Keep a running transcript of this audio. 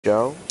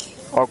Yo.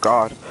 Oh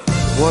god.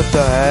 What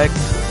the heck?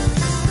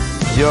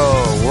 Yo,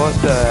 what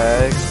the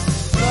heck?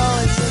 Bro,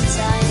 it's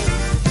insane.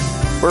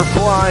 We're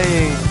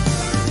flying!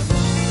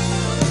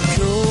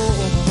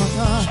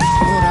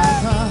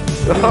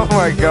 Oh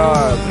my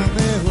god.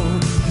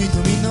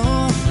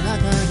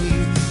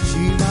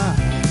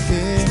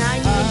 It's not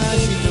even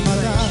English.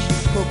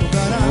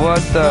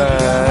 What the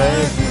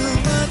heck?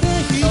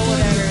 Or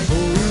whatever.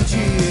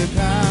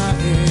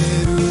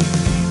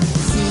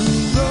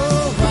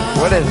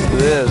 What is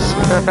this?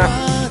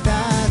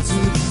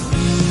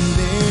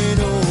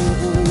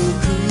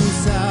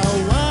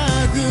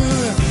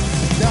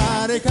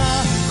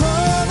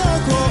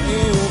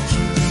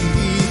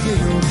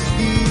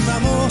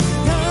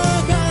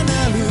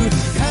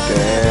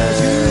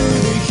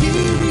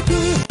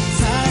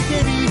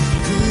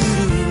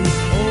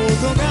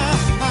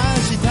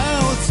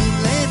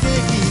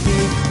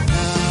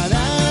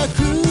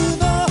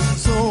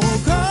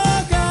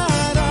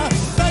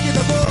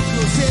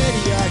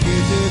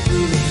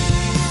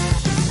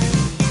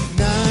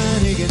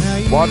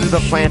 Water the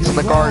plants in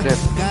the garden.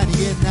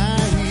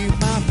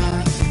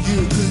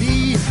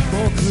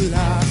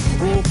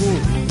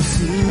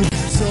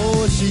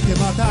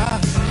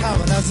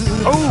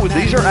 Oh,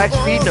 these are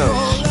XP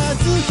notes.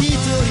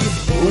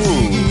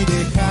 Ooh.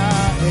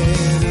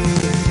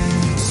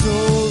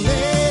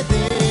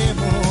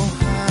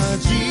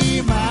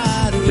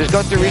 Just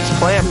go through each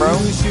plant, bro.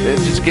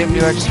 It's just giving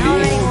you XP.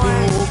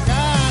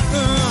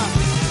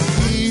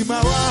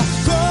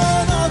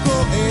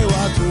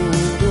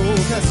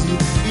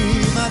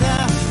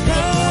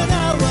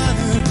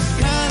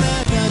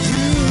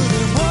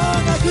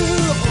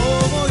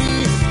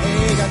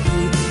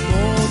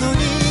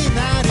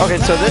 Okay,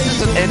 so this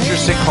is an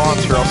interesting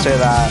concert, I'll say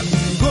that.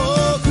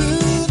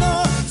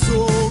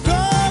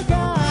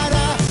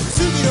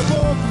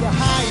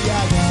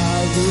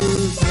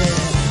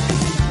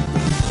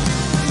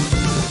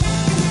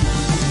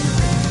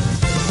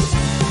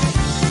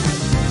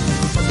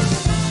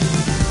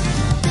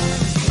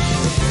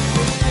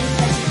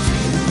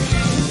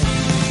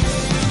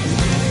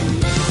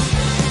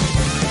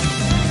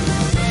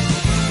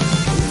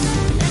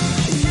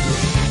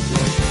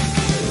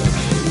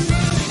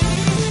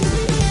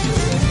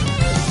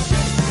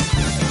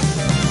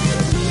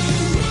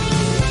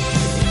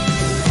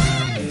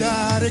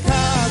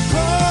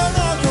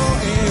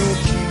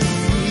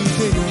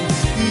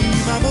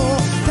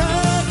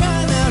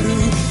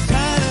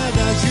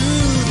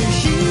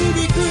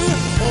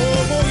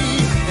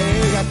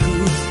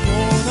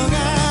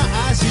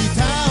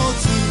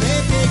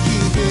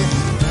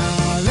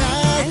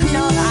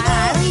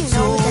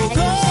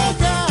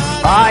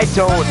 I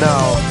don't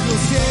know.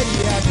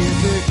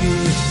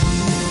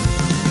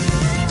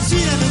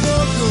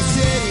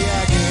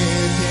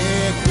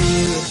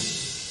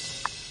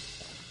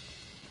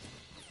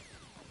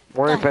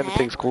 Wonder if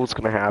anything's cool is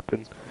gonna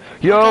happen.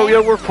 Yo,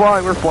 yo, we're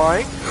flying.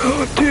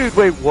 Dude,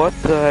 wait, what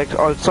the heck?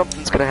 Oh,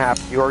 something's gonna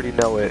happen. You already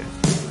know it.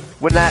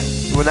 When that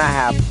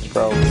happens,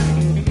 bro.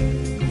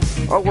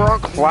 Oh, we're on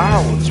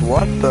clouds.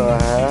 What the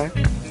heck?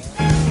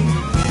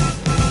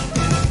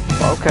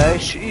 Okay,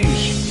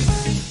 sheesh.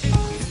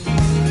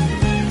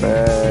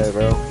 Hey,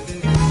 bro.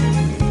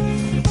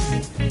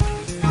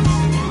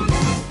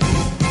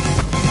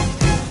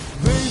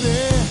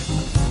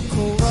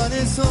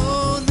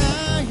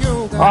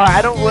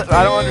 I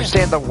don't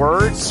understand the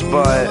words,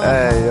 but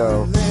hey,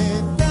 yo.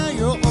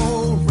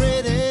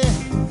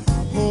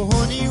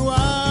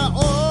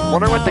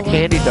 Wonder what the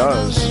candy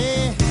does.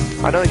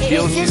 I know it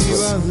heals you. I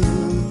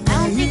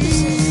don't think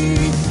this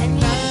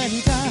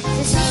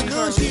is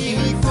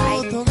Korean,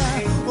 right?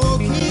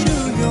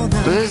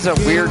 This is a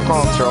weird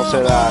concert, I'll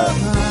say that.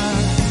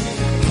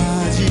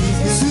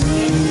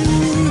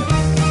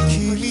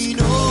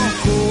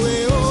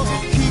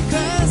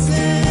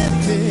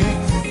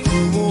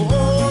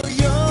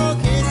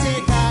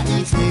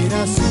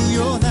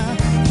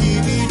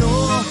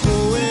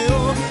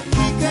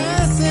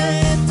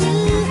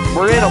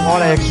 We're getting a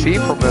lot of XP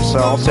from this, so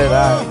I'll say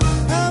that.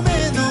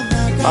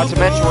 Not to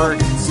mention,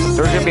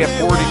 there's gonna be a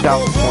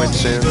 40,000 points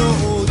soon.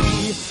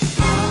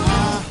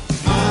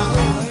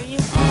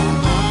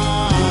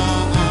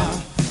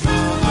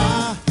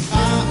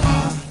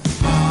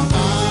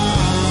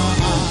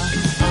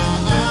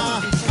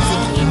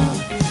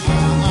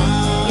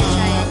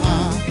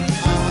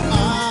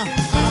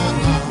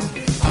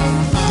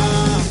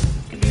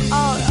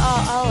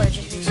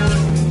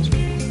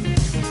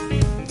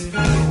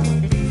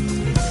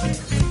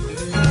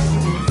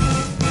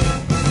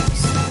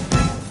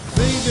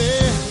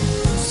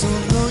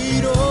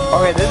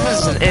 Okay, this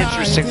is an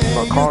interesting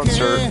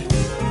concert.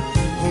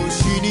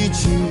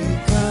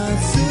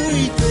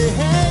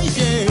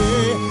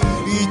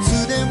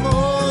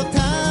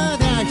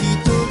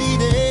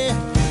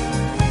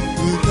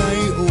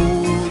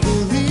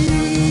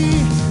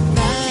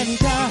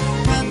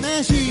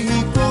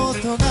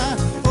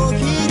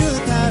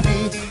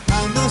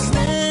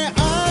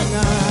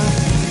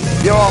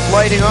 Yo, I'm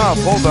lighting up.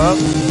 Hold up.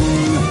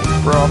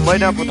 Bro, I'm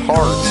lighting up with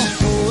hearts.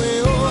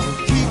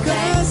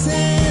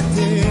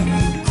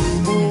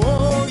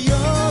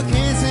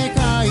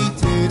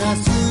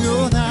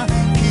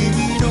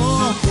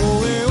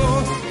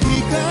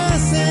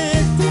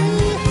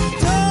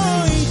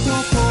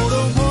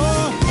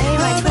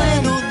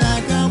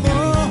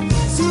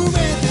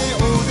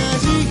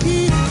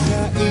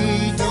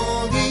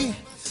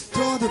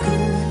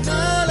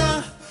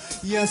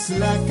 安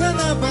らか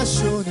な場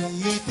所に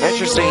いても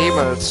Interesting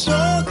emotes.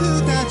 僕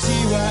たち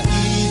はい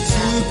つ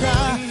か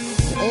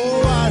終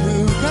わ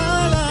るか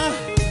ら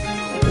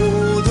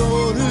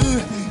踊る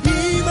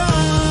今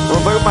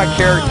Well, look at my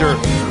character.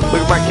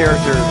 Look at my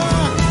character.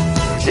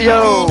 Yo!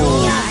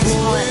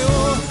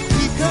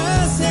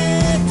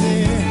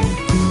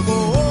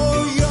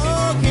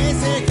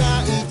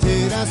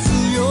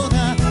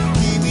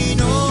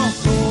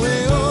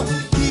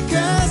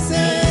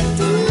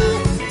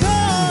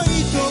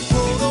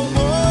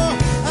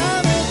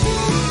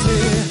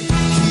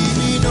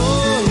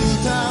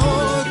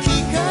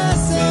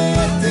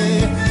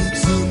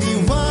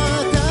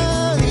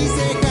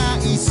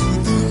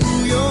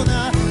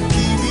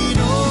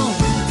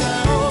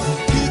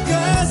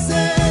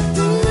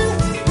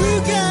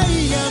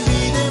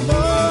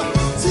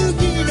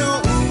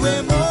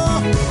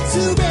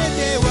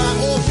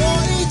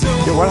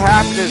 What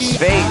happened to his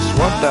face?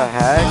 What the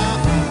heck?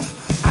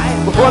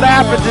 What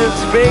happened to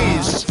his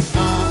face?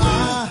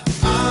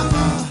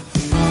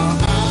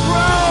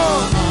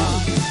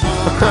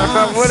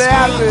 What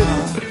happened?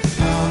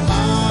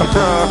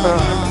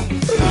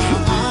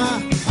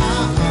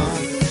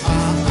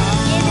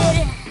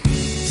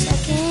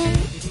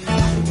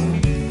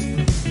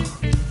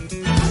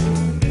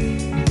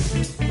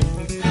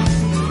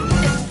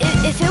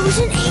 If it was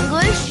in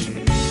English,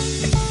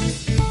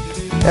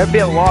 It'd be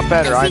a lot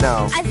better, I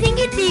know. I think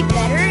it'd be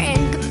better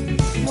and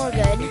more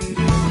good.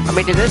 I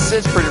mean, this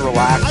is pretty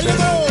relaxing.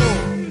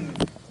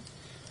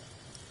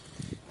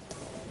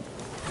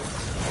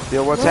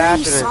 Yo, what's What are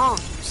these happening?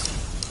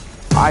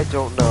 songs? I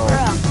don't know.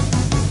 Bruh.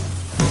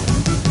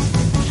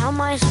 How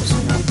am I supposed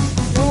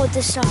to know what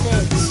this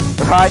stuff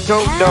is? I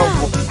don't know.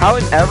 How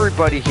is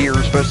everybody here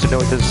supposed to know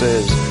what this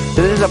is?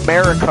 This is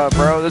America,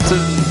 bro. This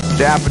is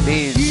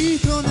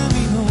Japanese.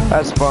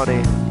 That's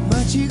funny.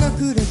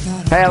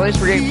 Hey, at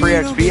least we're getting free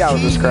XP out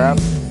of this crap.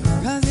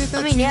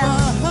 I mean, yeah.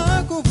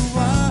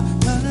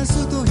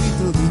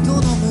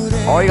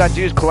 All you gotta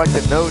do is collect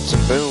the notes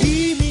and boom.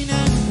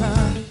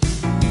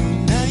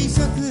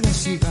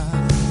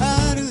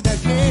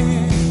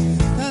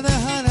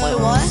 Wait,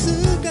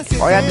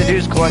 what? All you have to do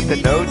is collect the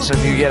notes and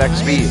you get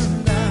XP.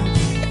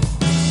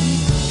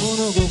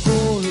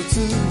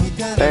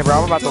 Hey, bro,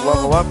 I'm about to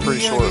level up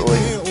pretty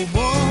shortly.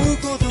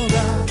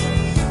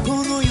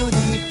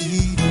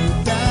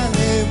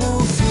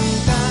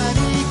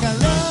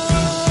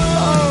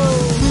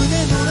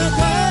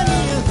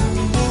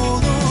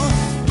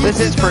 This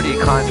is pretty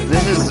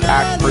this is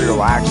actually pretty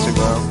relaxing,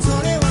 bro.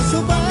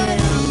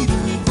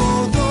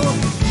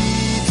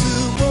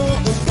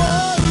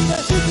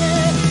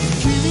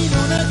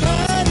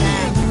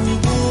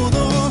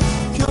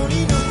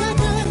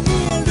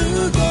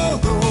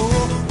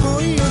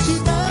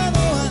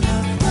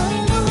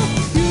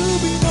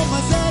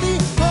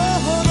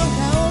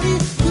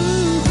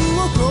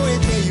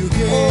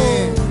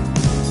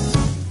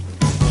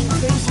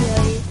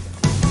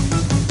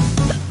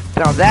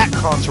 Now that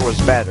concert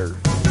was better.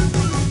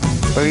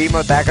 Look at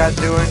what that guy's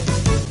doing.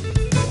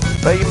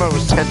 That emote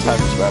was 10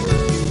 times better.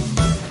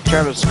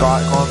 Travis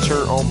Scott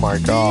concert, oh my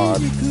god.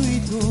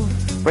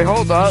 Wait,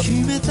 hold up.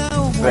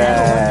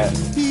 That.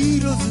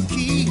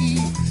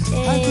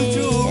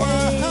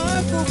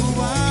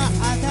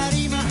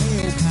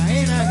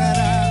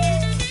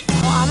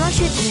 I'm not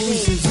sure the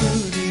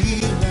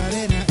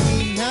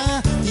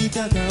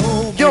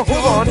Yo,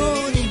 hold on.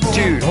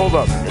 Dude, hold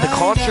up. The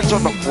concert's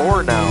on the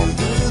floor now.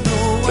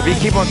 If you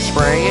keep on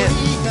spraying it,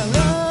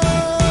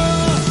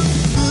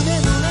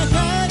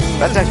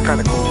 that's actually kind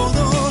of cool.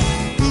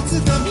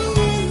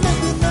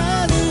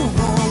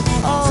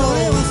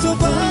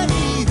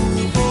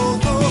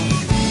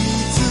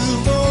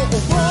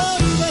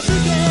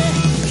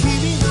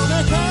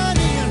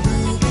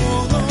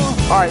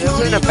 Alright, this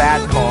isn't a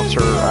bad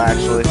concert,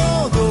 actually.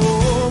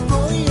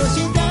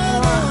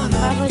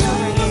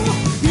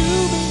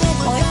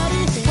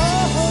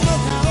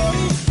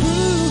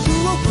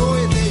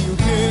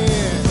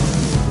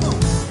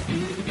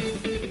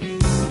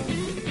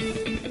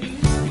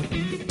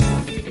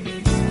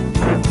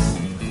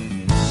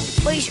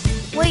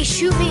 Wait,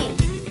 shoot me.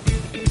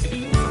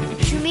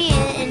 Shoot me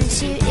and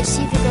see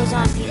if it goes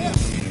on, Peter.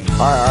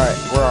 Alright,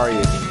 where are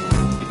you?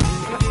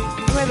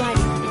 I'm right behind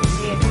you.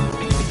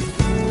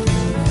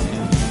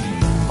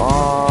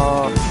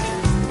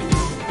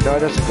 No, it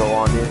doesn't go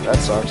on you. That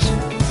sucks.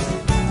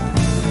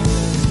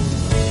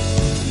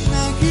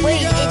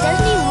 Wait, it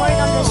doesn't even work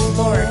on this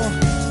floor.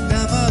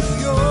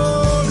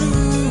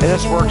 It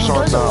just works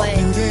on goes away.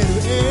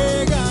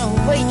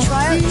 Wait,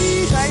 try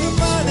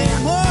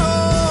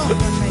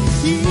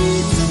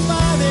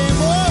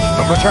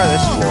I'm gonna try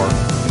this floor.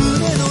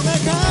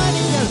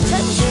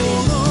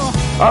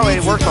 Oh wait,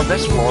 it works on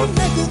this floor.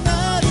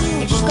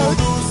 It just goes.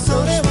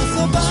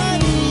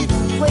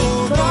 Wait,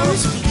 put on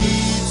this.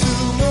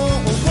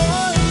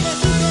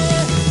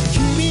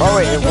 Oh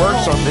wait, it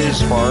works on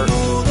this part.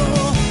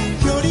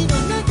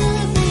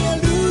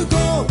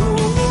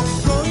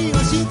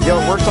 Yo,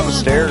 it works on the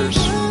stairs.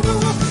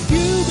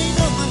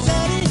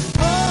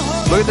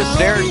 Look at the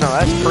stairs now,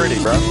 that's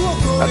pretty, bro.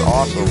 That's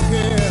awesome.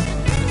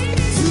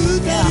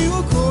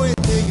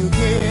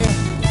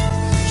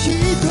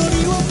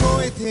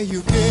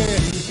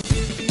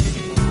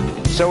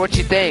 So what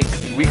you think?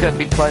 We could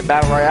be playing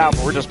Battle Royale,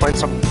 but we're just playing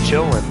something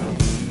chilling.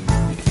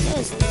 Yeah,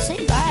 it's the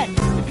same guy.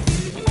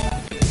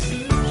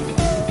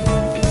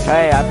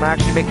 Hey, I'm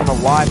actually making a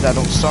live that I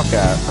don't suck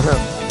at.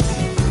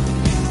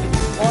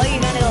 Oh,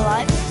 you're gonna go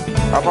live?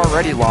 I'm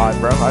already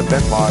live, bro. I've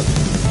been live.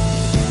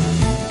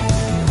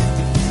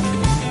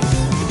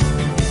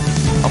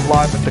 I'm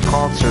live at the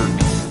concert.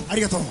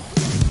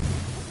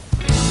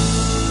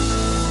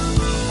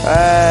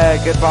 Hey,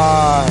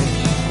 goodbye.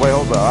 Wait,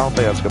 hold on. I don't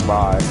think that's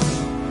goodbye.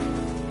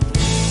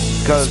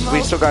 Because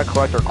we still gotta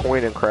collect our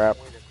coin and crap.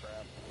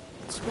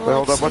 Wait,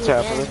 hold up. What's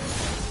happening?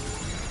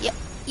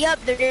 Yep,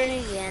 they're doing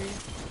it again.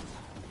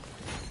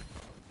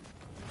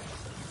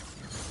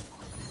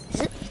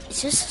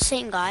 Is this the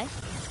same guy?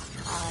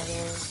 Oh, it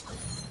is.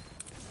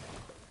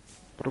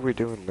 What are we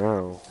doing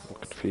now? I'm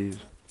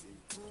confused.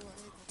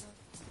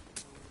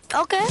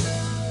 Okay.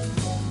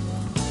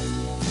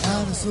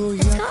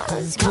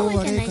 It's got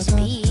like a nice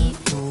beat.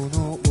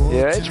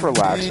 Yeah, it's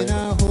relaxing.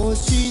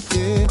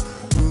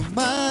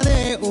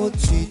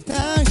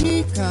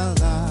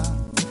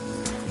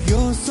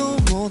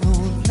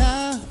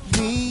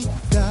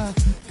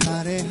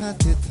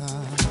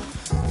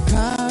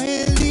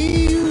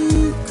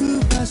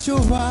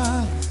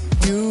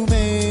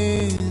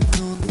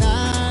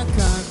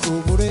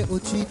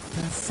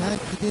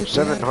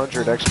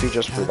 $700 XP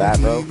just for that,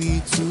 bro.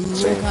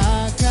 Insane.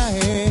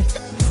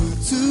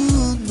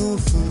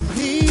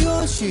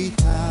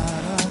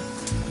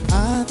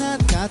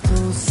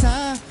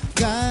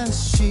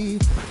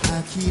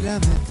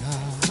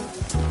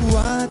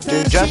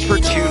 Dude, just for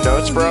 2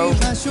 notes, bro,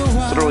 it's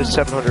literally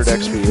 700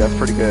 XP. That's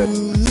pretty good.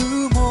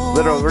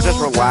 Literally, we're just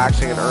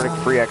relaxing and earning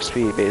free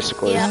XP,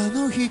 basically. Yeah.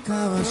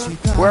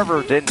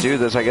 Whoever didn't do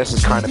this, I guess,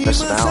 is kind of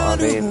missing out. I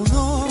mean,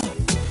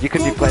 you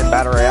could be playing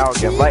Battle Royale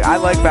again. Like, I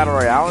like Battle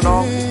Royale and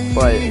all,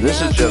 but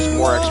this is just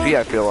more XP,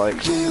 I feel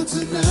like.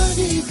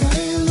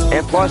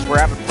 And plus, we're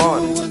having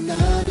fun.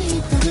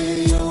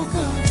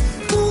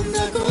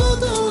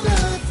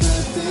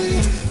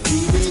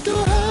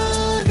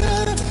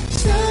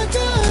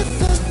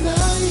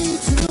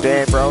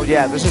 Damn, bro.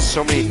 Yeah, this is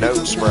so many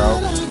notes, bro.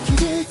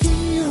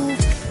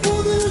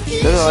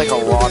 This is like a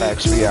lot of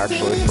XP,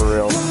 actually, for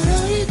real.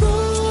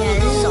 Yeah,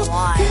 this is a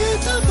lot.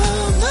 Get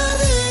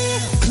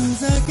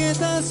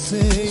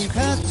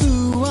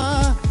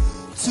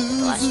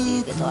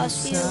the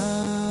last view.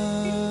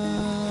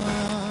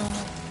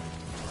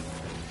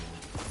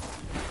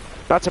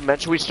 Not to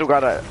mention, we still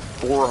got a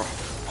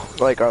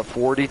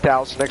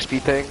 40,000 XP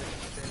thing.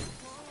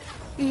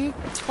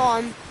 Hold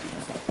on.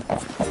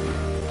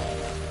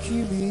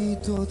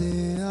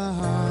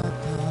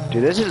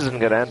 Dude, this isn't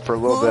gonna end for a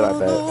little bit, I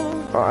bet.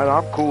 And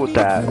I'm cool with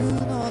that.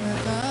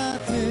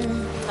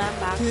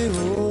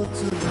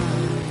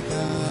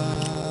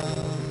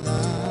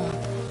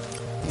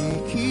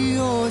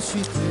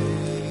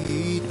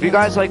 If you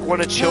guys like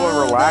want to chill and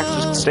relax,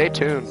 just stay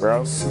tuned,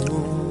 bro.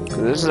 'Cause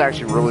this is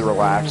actually really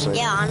relaxing.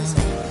 Yeah,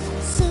 honestly.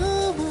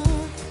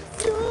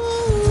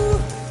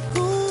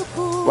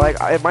 Like,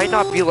 it might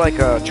not be like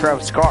a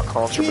Travis Scott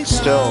concert, but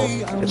still,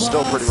 it's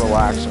still pretty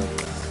relaxing.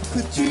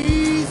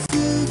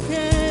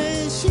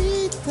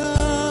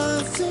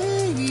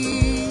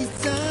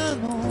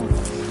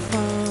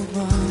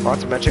 Not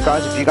to mention,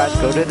 guys, if you guys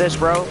go to this,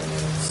 bro,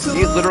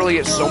 you literally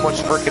get so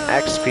much freaking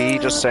XP,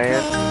 just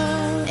saying.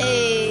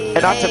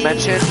 And not to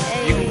mention,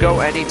 you can go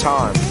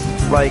anytime.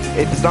 Like,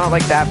 it's not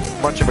like that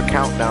much of a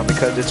countdown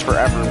because it's for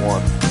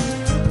everyone.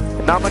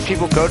 And not much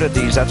people go to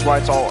these, that's why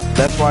we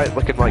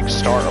can like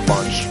start a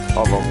bunch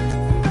of them.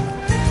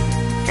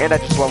 And I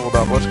just leveled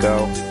up, let's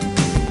go.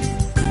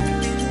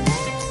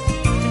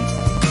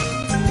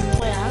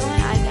 Wait, how do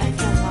I get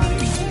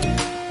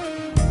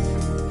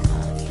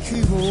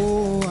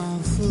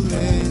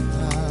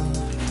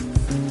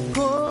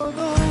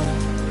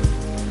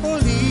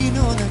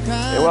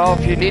Well,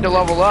 if you need to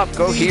level up,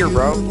 go here,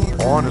 bro.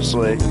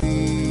 Honestly.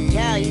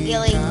 Yeah, you get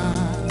like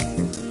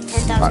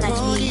 10,000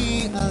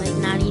 XP. Like,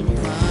 not even.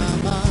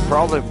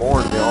 Probably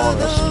more, to be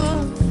honest.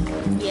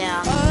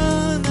 Yeah.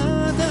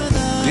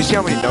 Do you see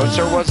how many notes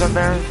there was in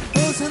there?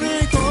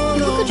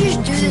 People could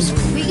just do this.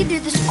 We could do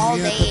this all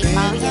day.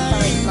 Probably get to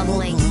like level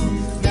like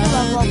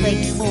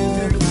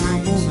 30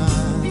 times.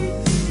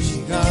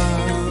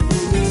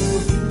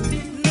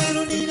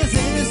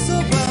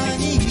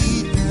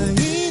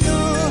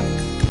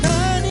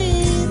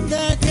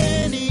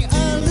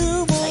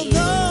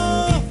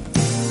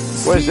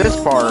 What is this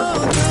part?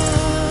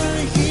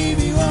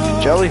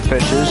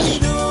 Jellyfishes.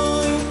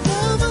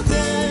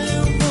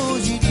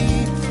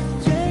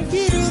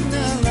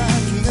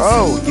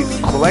 Oh, you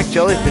can collect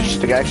jellyfish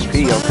to get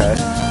XP, okay.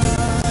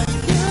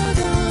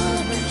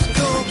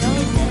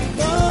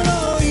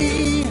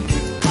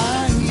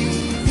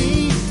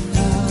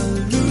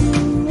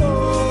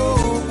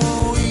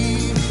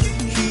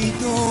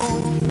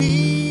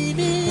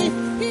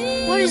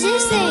 What is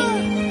this thing?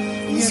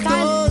 In the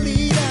sky?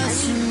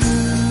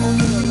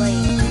 Over the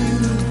lake.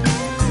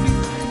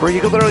 Bro, you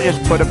can literally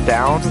just put them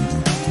down.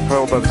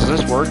 Oh, but does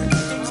this work?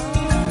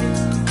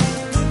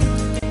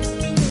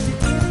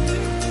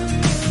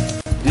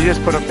 You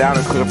just put them down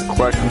and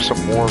collect some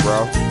more,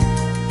 bro.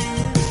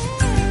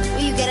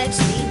 Will you get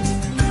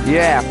XP?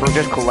 Yeah, for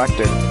just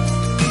collecting.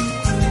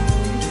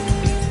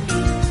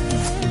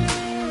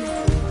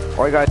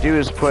 All you gotta do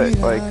is put,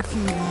 like,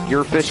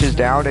 your fishes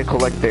down and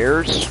collect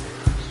theirs.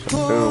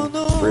 Boom,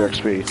 3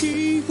 XP.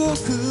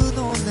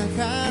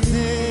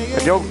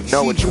 And you'll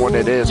know which one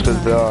it is,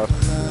 because the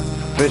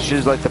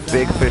fishes, like the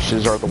big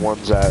fishes, are the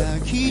ones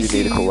that you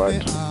need to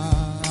collect.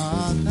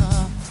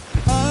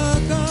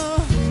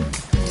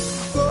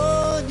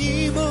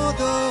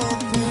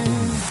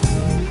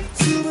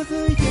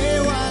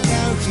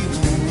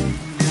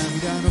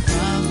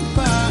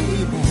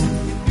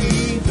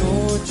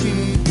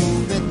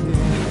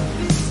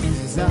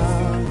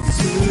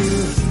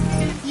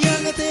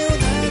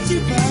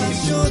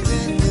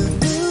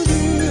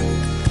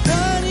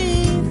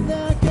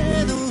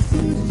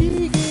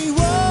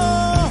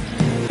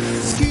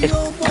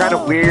 It's kind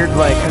of weird,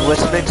 like,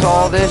 listening to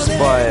all this,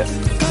 but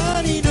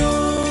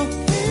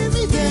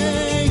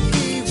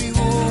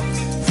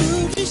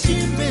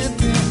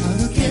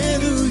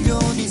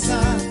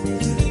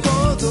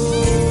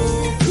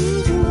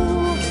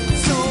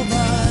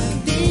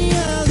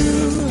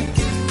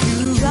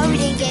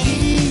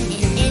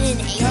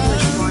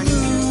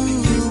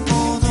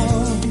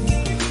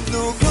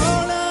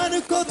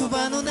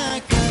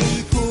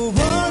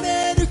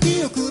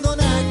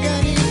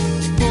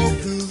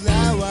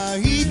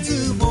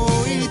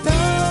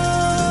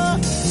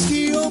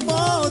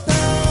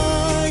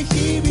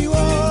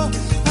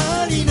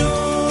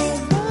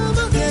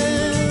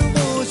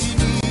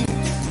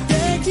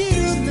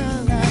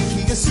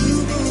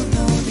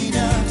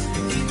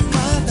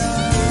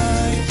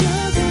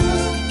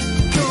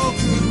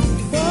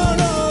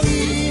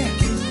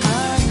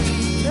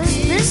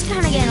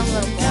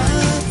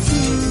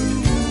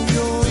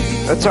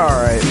that's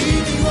alright.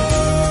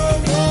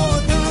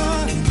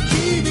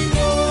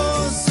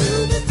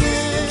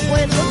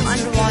 Wait, look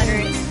underwater.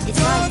 It's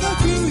not that.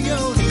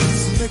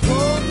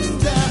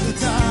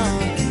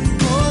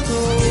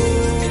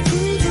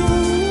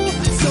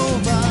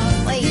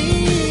 Wait,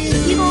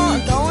 if you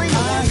go in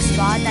the one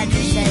spot that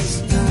just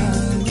says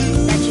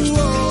that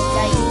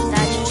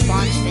just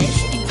spawns fish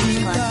and you just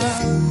collect it,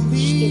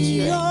 just gives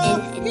you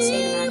an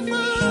insane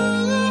amount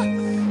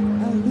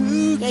of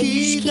fish. Yeah, you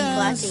just keep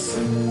collecting.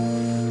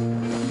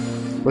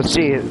 Let's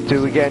see,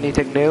 do we get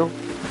anything new?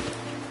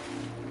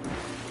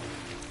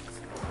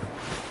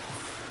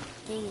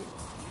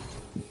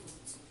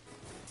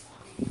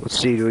 Let's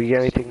see, do we get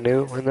anything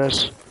new in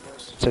this?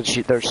 Since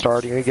they're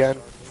starting again?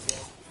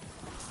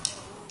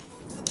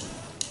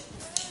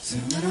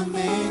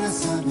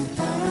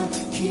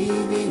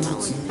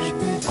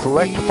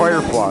 Collect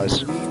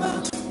fireflies.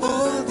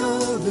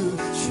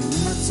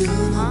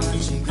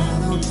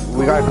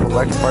 We gotta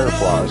collect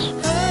fireflies.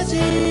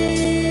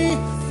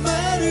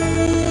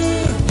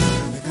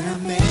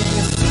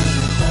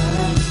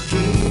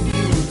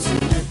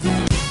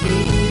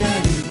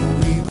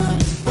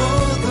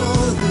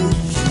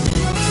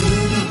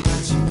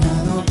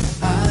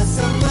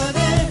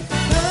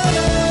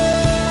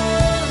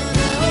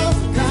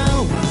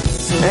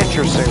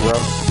 Interesting, bro.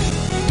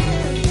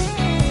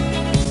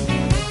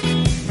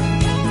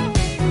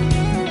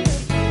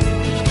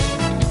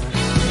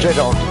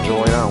 J-Dog can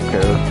join, I don't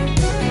care.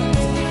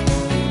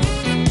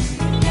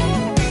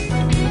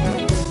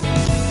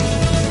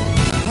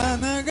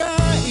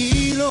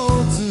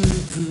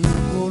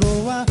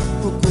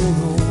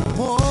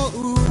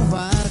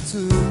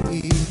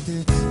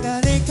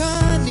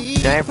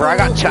 Dang, bro, I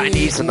got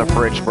Chinese in the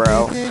fridge,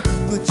 bro.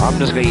 I'm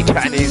just gonna eat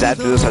Chinese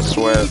after this, I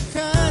swear.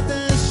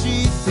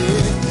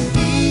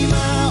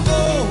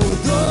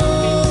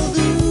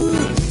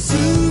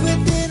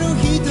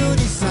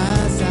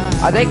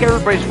 I think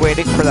everybody's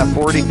waiting for that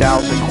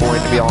 40,000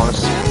 coin, to be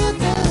honest.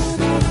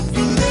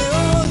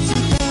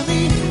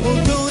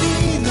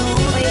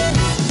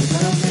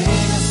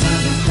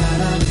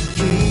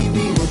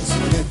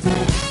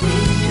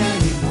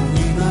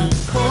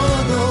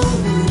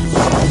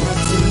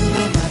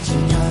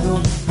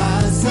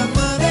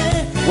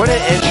 What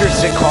an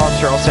interesting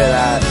concert, I'll say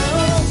that.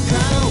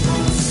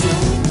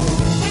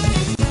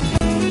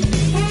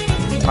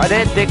 I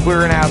didn't think we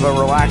were gonna have a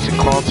relaxing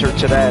concert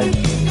today.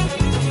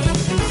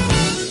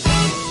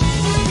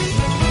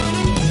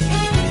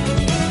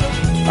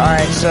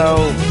 Alright,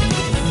 so,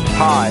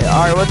 hi.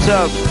 Alright, what's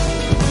up?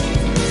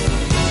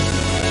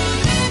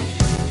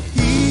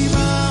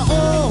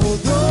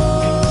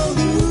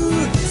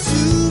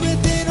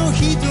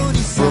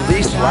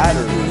 Release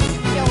ladder.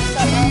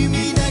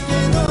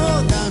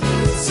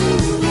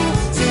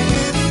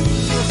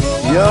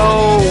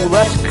 Yo,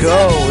 let's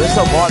go. This is a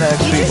lot of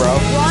XP, bro.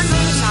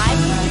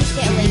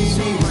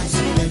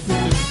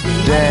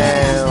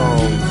 Damn.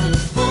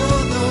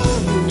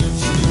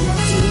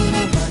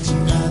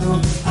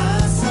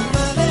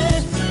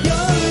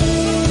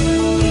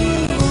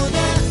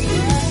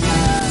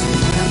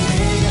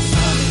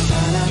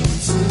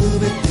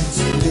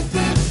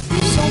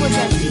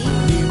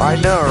 I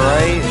know,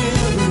 right?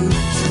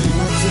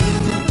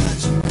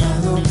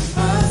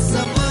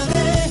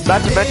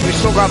 Not to mention, we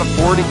still got a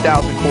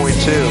 40,000 coin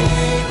too.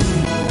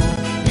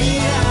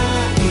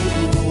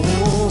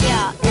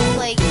 Yeah,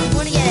 like, you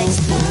wanna get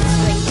XP,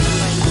 like,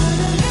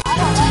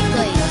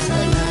 T-plays,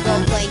 like,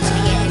 gold plates to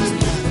get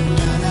XP.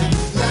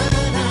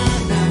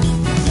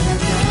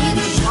 And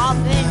you just hop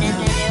in, and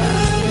then it'll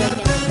just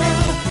be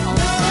like all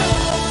the time.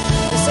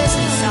 This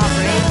doesn't stop,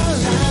 right?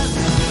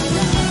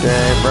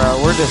 Dang,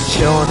 bro, we're just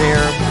chilling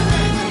here.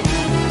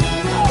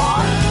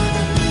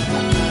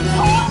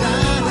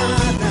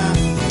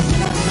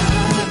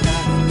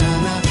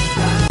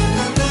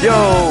 Yo,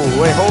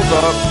 wait, hold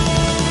up.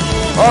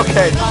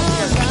 Okay,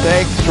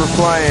 thanks for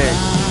playing.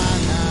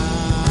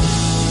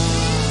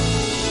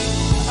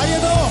 ありが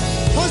とう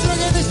星野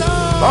源でした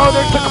Oh,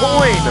 there's the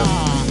coin!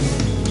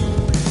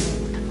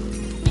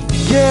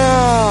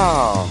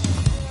 Yeah!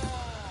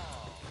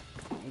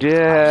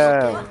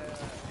 Yeah.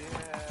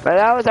 But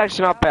that was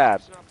actually not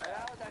bad.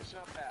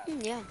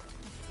 Yeah.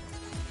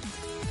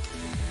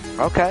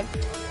 Okay.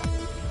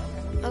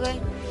 Okay,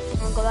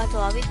 wanna go back to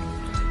lobby?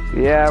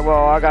 Yeah,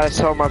 well, I gotta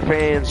tell my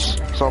fans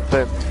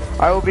something.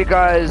 I hope you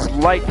guys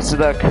liked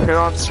the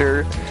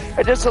concert.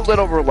 It's just a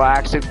little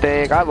relaxing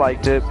thing. I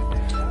liked it.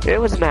 It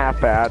wasn't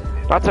half bad.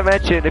 Not to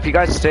mention, if you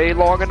guys stay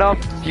long enough,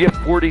 you get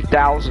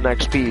 40,000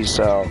 XP,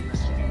 so.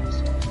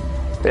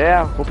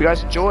 Yeah, hope you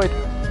guys enjoyed.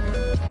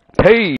 Hey!